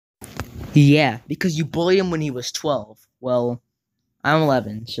Yeah, because you bullied him when he was 12. Well, I'm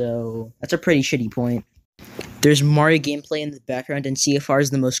 11, so that's a pretty shitty point. There's Mario gameplay in the background, and CFR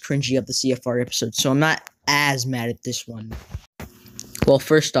is the most cringy of the CFR episodes, so I'm not as mad at this one. Well,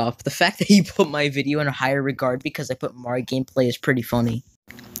 first off, the fact that you put my video in a higher regard because I put Mario gameplay is pretty funny.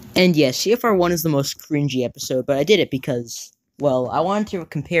 And yes, CFR 1 is the most cringy episode, but I did it because, well, I wanted to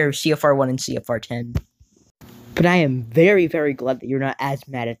compare CFR 1 and CFR 10. But I am very, very glad that you're not as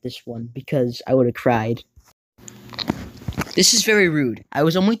mad at this one, because I would have cried. This is very rude. I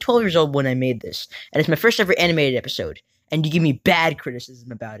was only 12 years old when I made this, and it's my first ever animated episode, and you give me bad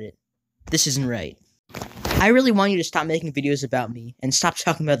criticism about it. This isn't right. I really want you to stop making videos about me, and stop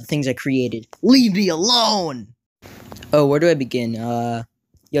talking about the things I created. Leave me alone! Oh, where do I begin?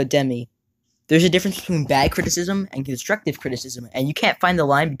 Yo, Deme. There's a difference between bad criticism and constructive criticism, and you can't find the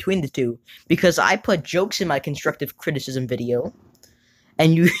line between the two, because I put jokes in my constructive criticism video,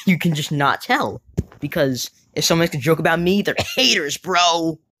 and you can just not tell, because if someone makes a joke about me, they're haters,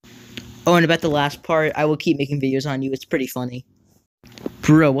 bro! Oh, and about the last part, I will keep making videos on you, it's pretty funny.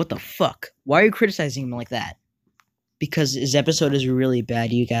 Bro, what the fuck? Why are you criticizing him like that? Because his episode is really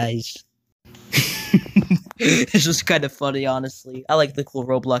bad, you guys. It's just kind of funny, honestly. I like the cool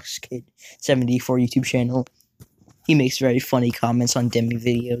Roblox Kid 74 YouTube channel. He makes very funny comments on Deme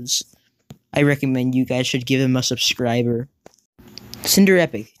videos. I recommend you guys should give him a subscriber. Cinder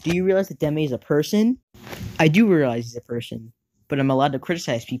Epic, do you realize that Deme is a person? I do realize he's a person, but I'm allowed to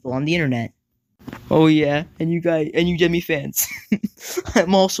criticize people on the internet. Oh yeah, and you Deme fans.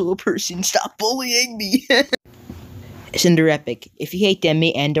 I'm also a person, stop bullying me! Cinder Epic, if you hate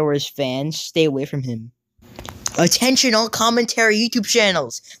Deme and or his fans, stay away from him. Attention all commentary YouTube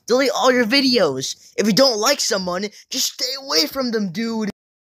channels! Delete all your videos! If you don't like someone, just stay away from them, dude!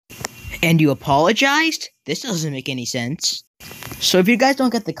 And you apologized? This doesn't make any sense. So if you guys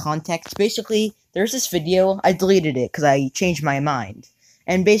don't get the context, basically, there's this video, I deleted it because I changed my mind.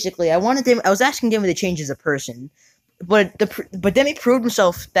 And basically, I was asking Deme to change as a person, but Deme proved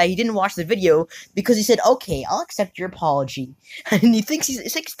himself that he didn't watch the video because he said, "Okay, I'll accept your apology," and he thinks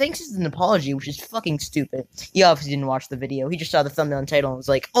it's an apology, which is fucking stupid. He obviously didn't watch the video. He just saw the thumbnail and title and was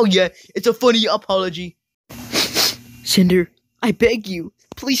like, "Oh yeah, it's a funny apology." Cinder, I beg you,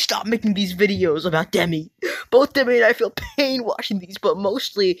 please stop making these videos about Deme. Both Deme and I feel pain watching these, but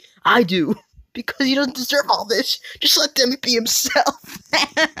mostly I do because he doesn't deserve all this. Just let Deme be himself.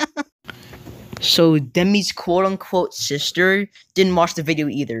 So, Deme's quote-unquote sister didn't watch the video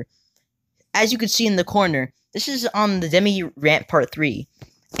either. As you can see in the corner, this is on the Deme rant part 3.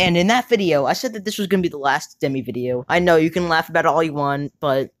 And in that video, I said that this was going to be the last Deme video. I know, you can laugh about it all you want,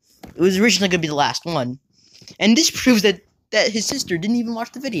 but it was originally going to be the last one. And this proves that his sister didn't even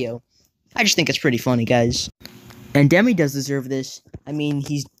watch the video. I just think it's pretty funny, guys. And Deme does deserve this. I mean,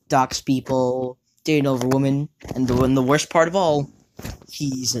 he's doxed people, dating over women, and the worst part of all,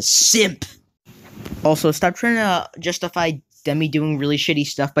 he's a simp. Also, stop trying to justify Deme doing really shitty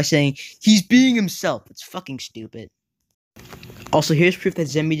stuff by saying he's being himself. It's fucking stupid. Also, here's proof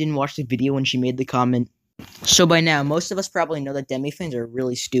that Deme didn't watch the video when she made the comment. So by now, most of us probably know that Deme fans are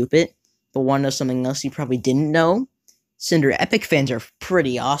really stupid. But want to know something else you probably didn't know? Cinder Epic fans are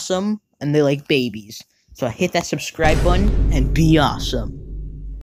pretty awesome, and they like babies. So hit that subscribe button and be awesome.